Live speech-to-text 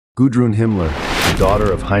Gudrun Himmler, the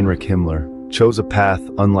daughter of Heinrich Himmler, chose a path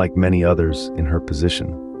unlike many others in her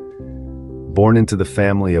position. Born into the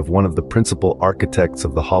family of one of the principal architects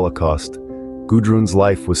of the Holocaust, Gudrun's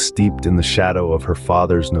life was steeped in the shadow of her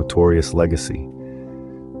father's notorious legacy.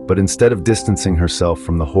 But instead of distancing herself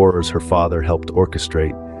from the horrors her father helped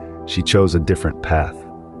orchestrate, she chose a different path.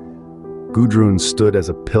 Gudrun stood as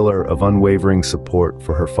a pillar of unwavering support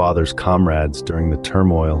for her father's comrades during the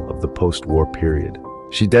turmoil of the post-war period.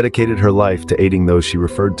 She dedicated her life to aiding those she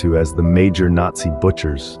referred to as the major Nazi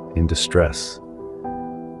butchers in distress.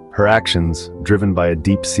 Her actions, driven by a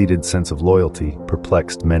deep-seated sense of loyalty,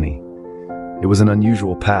 perplexed many. It was an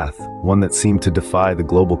unusual path, one that seemed to defy the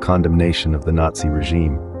global condemnation of the Nazi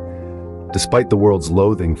regime. Despite the world's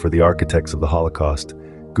loathing for the architects of the Holocaust,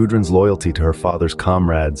 Gudrun's loyalty to her father's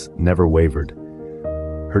comrades never wavered.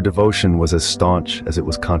 Her devotion was as staunch as it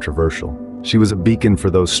was controversial. She was a beacon for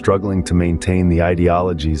those struggling to maintain the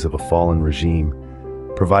ideologies of a fallen regime,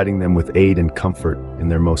 providing them with aid and comfort in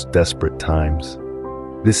their most desperate times.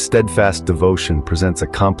 This steadfast devotion presents a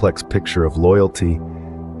complex picture of loyalty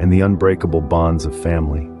and the unbreakable bonds of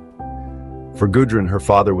family. For Gudrun, her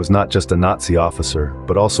father was not just a Nazi officer,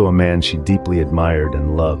 but also a man she deeply admired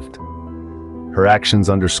and loved. Her actions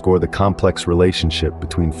underscore the complex relationship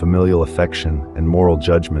between familial affection and moral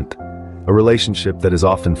judgment, a relationship that is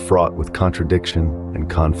often fraught with contradiction and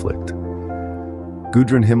conflict.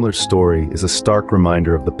 Gudrun Himmler's story is a stark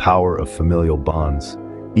reminder of the power of familial bonds,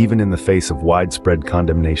 even in the face of widespread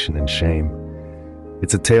condemnation and shame.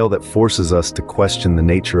 It's a tale that forces us to question the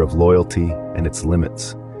nature of loyalty and its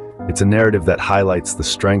limits. It's a narrative that highlights the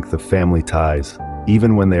strength of family ties,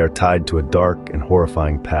 even when they are tied to a dark and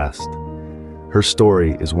horrifying past. Her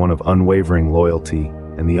story is one of unwavering loyalty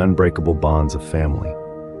and the unbreakable bonds of family.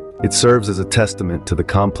 It serves as a testament to the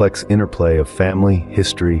complex interplay of family,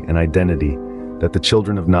 history, and identity that the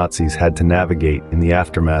children of Nazis had to navigate in the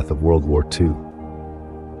aftermath of World War II.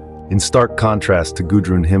 In stark contrast to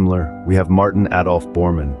Gudrun Himmler, we have Martin Adolf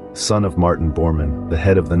Bormann, son of Martin Bormann, the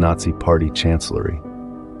head of the Nazi Party Chancellery.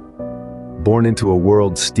 Born into a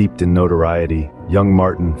world steeped in notoriety, young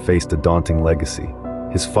Martin faced a daunting legacy.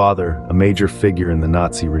 His father, a major figure in the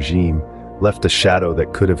Nazi regime, left a shadow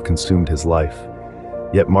that could have consumed his life.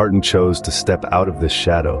 Yet Martin chose to step out of this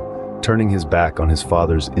shadow, turning his back on his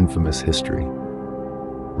father's infamous history.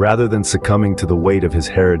 Rather than succumbing to the weight of his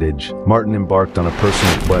heritage, Martin embarked on a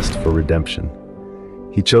personal quest for redemption.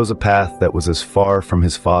 He chose a path that was as far from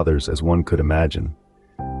his father's as one could imagine.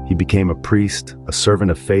 He became a priest, a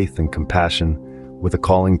servant of faith and compassion, with a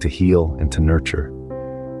calling to heal and to nurture.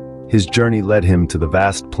 His journey led him to the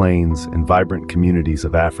vast plains and vibrant communities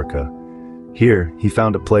of Africa. Here, he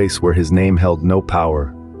found a place where his name held no power,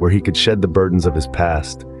 where he could shed the burdens of his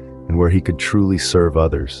past, and where he could truly serve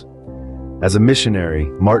others. As a missionary,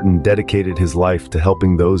 Martin dedicated his life to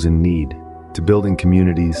helping those in need, to building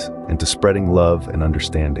communities, and to spreading love and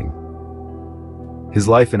understanding. His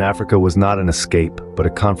life in Africa was not an escape, but a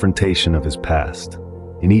confrontation of his past.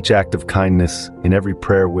 In each act of kindness, in every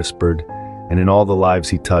prayer whispered, and in all the lives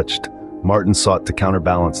he touched, Martin sought to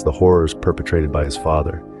counterbalance the horrors perpetrated by his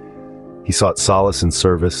father. He sought solace in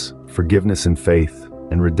service, forgiveness in faith,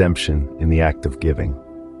 and redemption in the act of giving.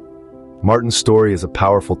 Martin's story is a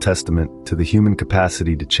powerful testament to the human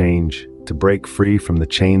capacity to change, to break free from the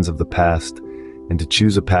chains of the past, and to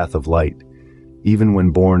choose a path of light, even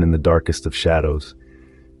when born in the darkest of shadows.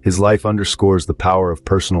 His life underscores the power of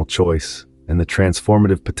personal choice and the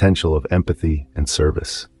transformative potential of empathy and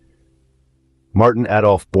service. Martin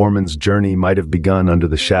Adolf Bormann's journey might have begun under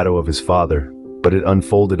the shadow of his father, but it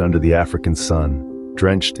unfolded under the African sun,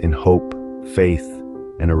 drenched in hope, faith,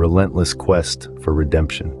 and a relentless quest for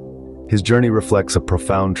redemption. His journey reflects a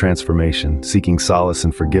profound transformation, seeking solace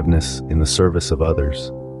and forgiveness in the service of others.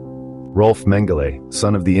 Rolf Mengele,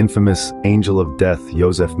 son of the infamous Angel of Death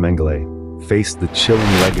Josef Mengele, faced the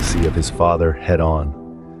chilling legacy of his father head-on.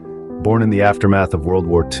 Born in the aftermath of World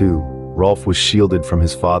War II, Rolf was shielded from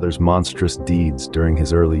his father's monstrous deeds during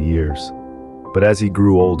his early years. But as he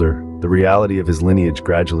grew older, the reality of his lineage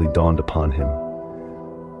gradually dawned upon him.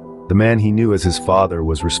 The man he knew as his father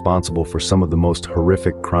was responsible for some of the most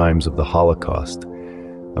horrific crimes of the Holocaust.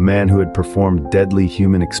 A man who had performed deadly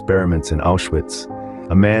human experiments in Auschwitz.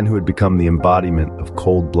 A man who had become the embodiment of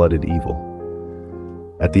cold-blooded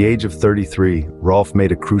evil. At the age of 33, Rolf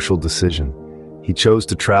made a crucial decision. He chose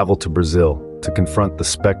to travel to Brazil, to confront the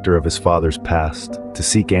specter of his father's past, to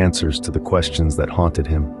seek answers to the questions that haunted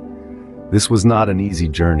him. This was not an easy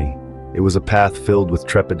journey. It was a path filled with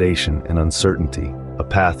trepidation and uncertainty, a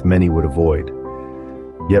path many would avoid.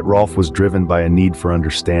 Yet Rolf was driven by a need for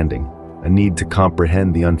understanding, a need to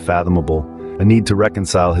comprehend the unfathomable, a need to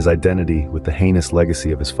reconcile his identity with the heinous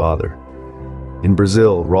legacy of his father. In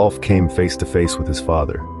Brazil, Rolf came face to face with his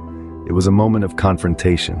father. It was a moment of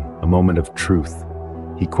confrontation, a moment of truth.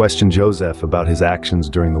 He questioned Joseph about his actions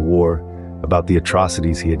during the war, about the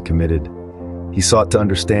atrocities he had committed. He sought to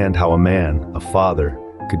understand how a man, a father,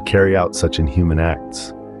 could carry out such inhuman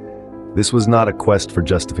acts. This was not a quest for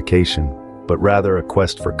justification, but rather a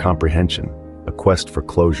quest for comprehension, a quest for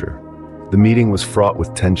closure. The meeting was fraught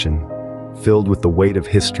with tension, filled with the weight of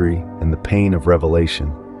history and the pain of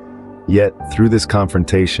revelation. Yet, through this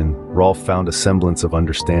confrontation, Rolf found a semblance of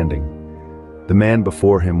understanding. The man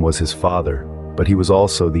before him was his father, but he was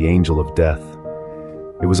also the angel of death.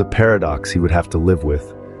 It was a paradox he would have to live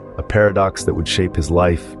with, a paradox that would shape his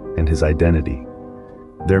life and his identity.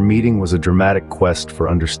 Their meeting was a dramatic quest for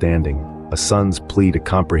understanding, a son's plea to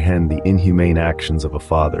comprehend the inhumane actions of a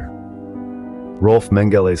father. Rolf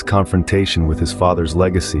Mengele's confrontation with his father's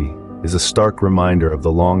legacy is a stark reminder of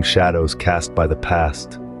the long shadows cast by the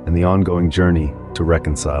past and the ongoing journey to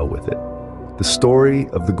reconcile with it. The story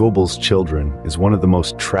of the Goebbels children is one of the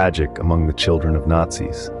most tragic among the children of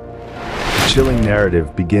Nazis. The chilling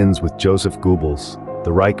narrative begins with Joseph Goebbels,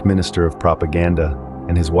 the Reich Minister of Propaganda,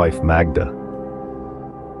 and his wife Magda.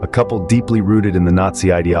 A couple deeply rooted in the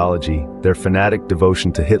Nazi ideology, their fanatic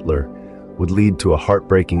devotion to Hitler would lead to a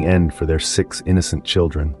heartbreaking end for their 6 innocent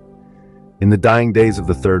children. In the dying days of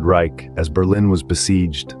the Third Reich, as Berlin was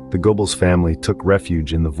besieged, the Goebbels family took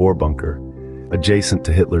refuge in the Vorbunker, adjacent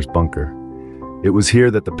to Hitler's bunker. It was here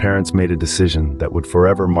that the parents made a decision that would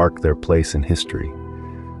forever mark their place in history.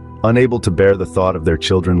 Unable to bear the thought of their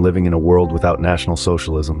children living in a world without National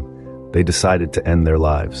Socialism, they decided to end their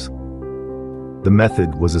lives. The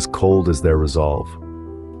method was as cold as their resolve.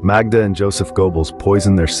 Magda and Joseph Goebbels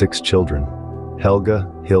poisoned their 6 children,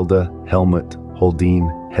 Helga, Hilda, Helmut, Holdine,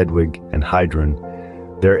 Hedwig, and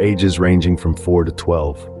Heidrun, their ages ranging from 4 to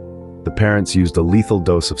 12. The parents used a lethal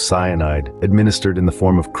dose of cyanide, administered in the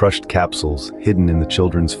form of crushed capsules hidden in the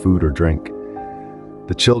children's food or drink.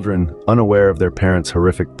 The children, unaware of their parents'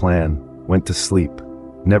 horrific plan, went to sleep,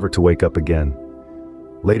 never to wake up again.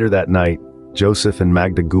 Later that night, Joseph and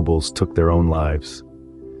Magda Goebbels took their own lives.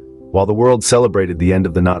 While the world celebrated the end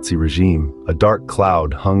of the Nazi regime, a dark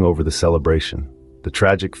cloud hung over the celebration, the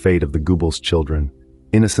tragic fate of the Goebbels children,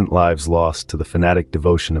 innocent lives lost to the fanatic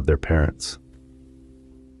devotion of their parents.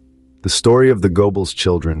 The story of the Goebbels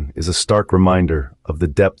children is a stark reminder of the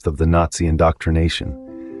depth of the Nazi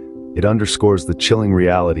indoctrination. It underscores the chilling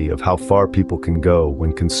reality of how far people can go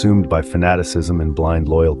when consumed by fanaticism and blind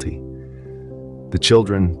loyalty. The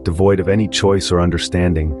children, devoid of any choice or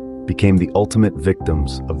understanding, became the ultimate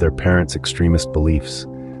victims of their parents' extremist beliefs.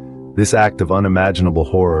 This act of unimaginable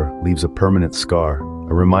horror leaves a permanent scar,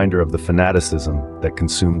 a reminder of the fanaticism that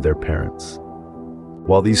consumed their parents.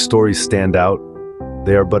 While these stories stand out,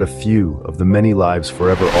 they are but a few of the many lives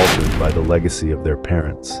forever altered by the legacy of their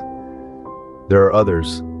parents. There are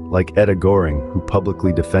others, like Etta Goring, who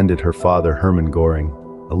publicly defended her father Hermann Göring,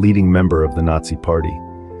 a leading member of the Nazi Party.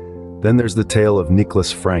 Then there's the tale of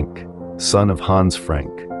Nicholas Frank, son of Hans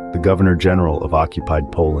Frank, the Governor-General of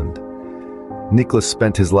occupied Poland. Nicholas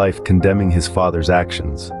spent his life condemning his father's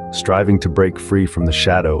actions, striving to break free from the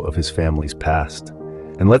shadow of his family's past.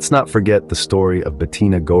 And let's not forget the story of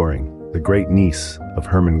Bettina Göring, the great niece of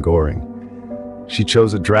Hermann Göring. She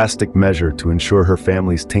chose a drastic measure to ensure her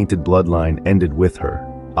family's tainted bloodline ended with her,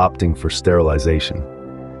 opting for sterilization.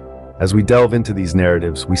 As we delve into these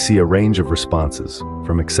narratives, we see a range of responses,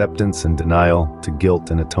 from acceptance and denial to guilt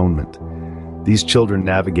and atonement. These children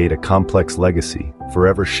navigate a complex legacy,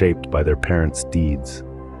 forever shaped by their parents' deeds.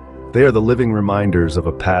 They are the living reminders of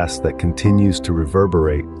a past that continues to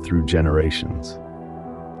reverberate through generations.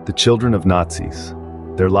 The children of Nazis.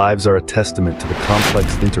 Their lives are a testament to the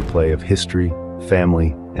complex interplay of history,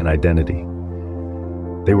 family, and identity.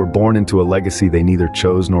 They were born into a legacy they neither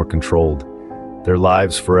chose nor controlled, their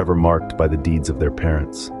lives forever marked by the deeds of their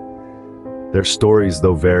parents. Their stories,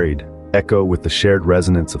 though varied, echo with the shared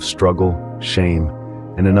resonance of struggle, shame,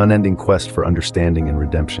 and an unending quest for understanding and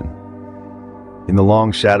redemption. In the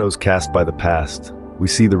long shadows cast by the past, we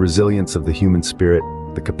see the resilience of the human spirit,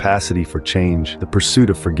 the capacity for change, the pursuit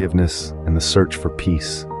of forgiveness, and the search for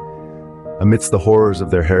peace. Amidst the horrors of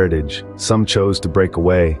their heritage, some chose to break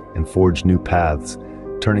away and forge new paths,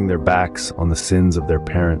 turning their backs on the sins of their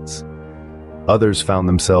parents. Others found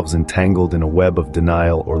themselves entangled in a web of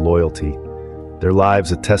denial or loyalty, their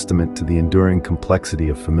lives a testament to the enduring complexity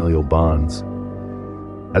of familial bonds.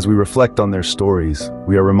 As we reflect on their stories,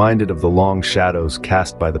 we are reminded of the long shadows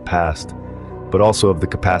cast by the past, but also of the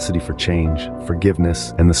capacity for change,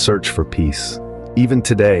 forgiveness, and the search for peace. Even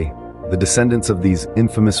today, The descendants of these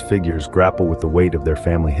infamous figures grapple with the weight of their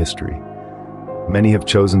family history. Many have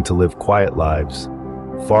chosen to live quiet lives,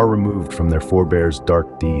 far removed from their forebears'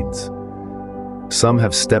 dark deeds. Some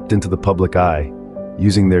have stepped into the public eye,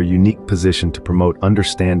 using their unique position to promote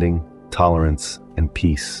understanding, tolerance, and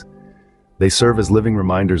peace. They serve as living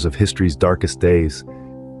reminders of history's darkest days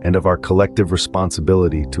and of our collective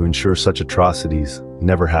responsibility to ensure such atrocities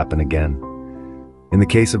never happen again. In the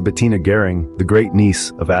case of Bettina Goering, the great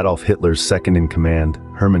niece of Adolf Hitler's second-in-command,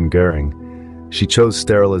 Hermann Goering, she chose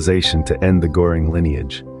sterilization to end the Goering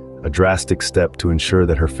lineage, a drastic step to ensure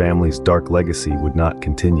that her family's dark legacy would not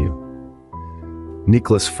continue.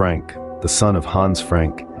 Nicholas Frank, the son of Hans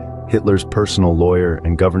Frank, Hitler's personal lawyer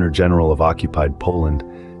and governor-general of occupied Poland,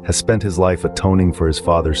 has spent his life atoning for his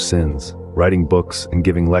father's sins, writing books and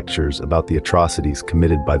giving lectures about the atrocities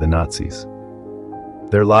committed by the Nazis.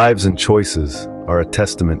 Their lives and choices are a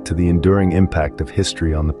testament to the enduring impact of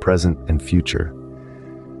history on the present and future.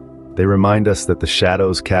 They remind us that the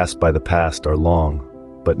shadows cast by the past are long,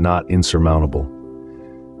 but not insurmountable.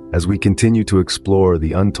 As we continue to explore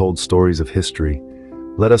the untold stories of history,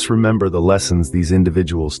 let us remember the lessons these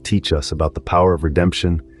individuals teach us about the power of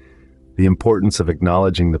redemption, the importance of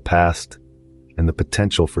acknowledging the past, and the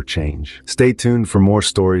potential for change. Stay tuned for more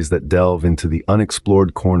stories that delve into the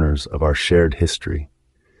unexplored corners of our shared history.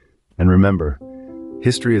 And remember,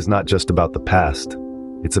 history is not just about the past,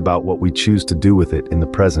 it's about what we choose to do with it in the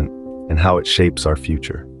present and how it shapes our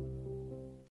future.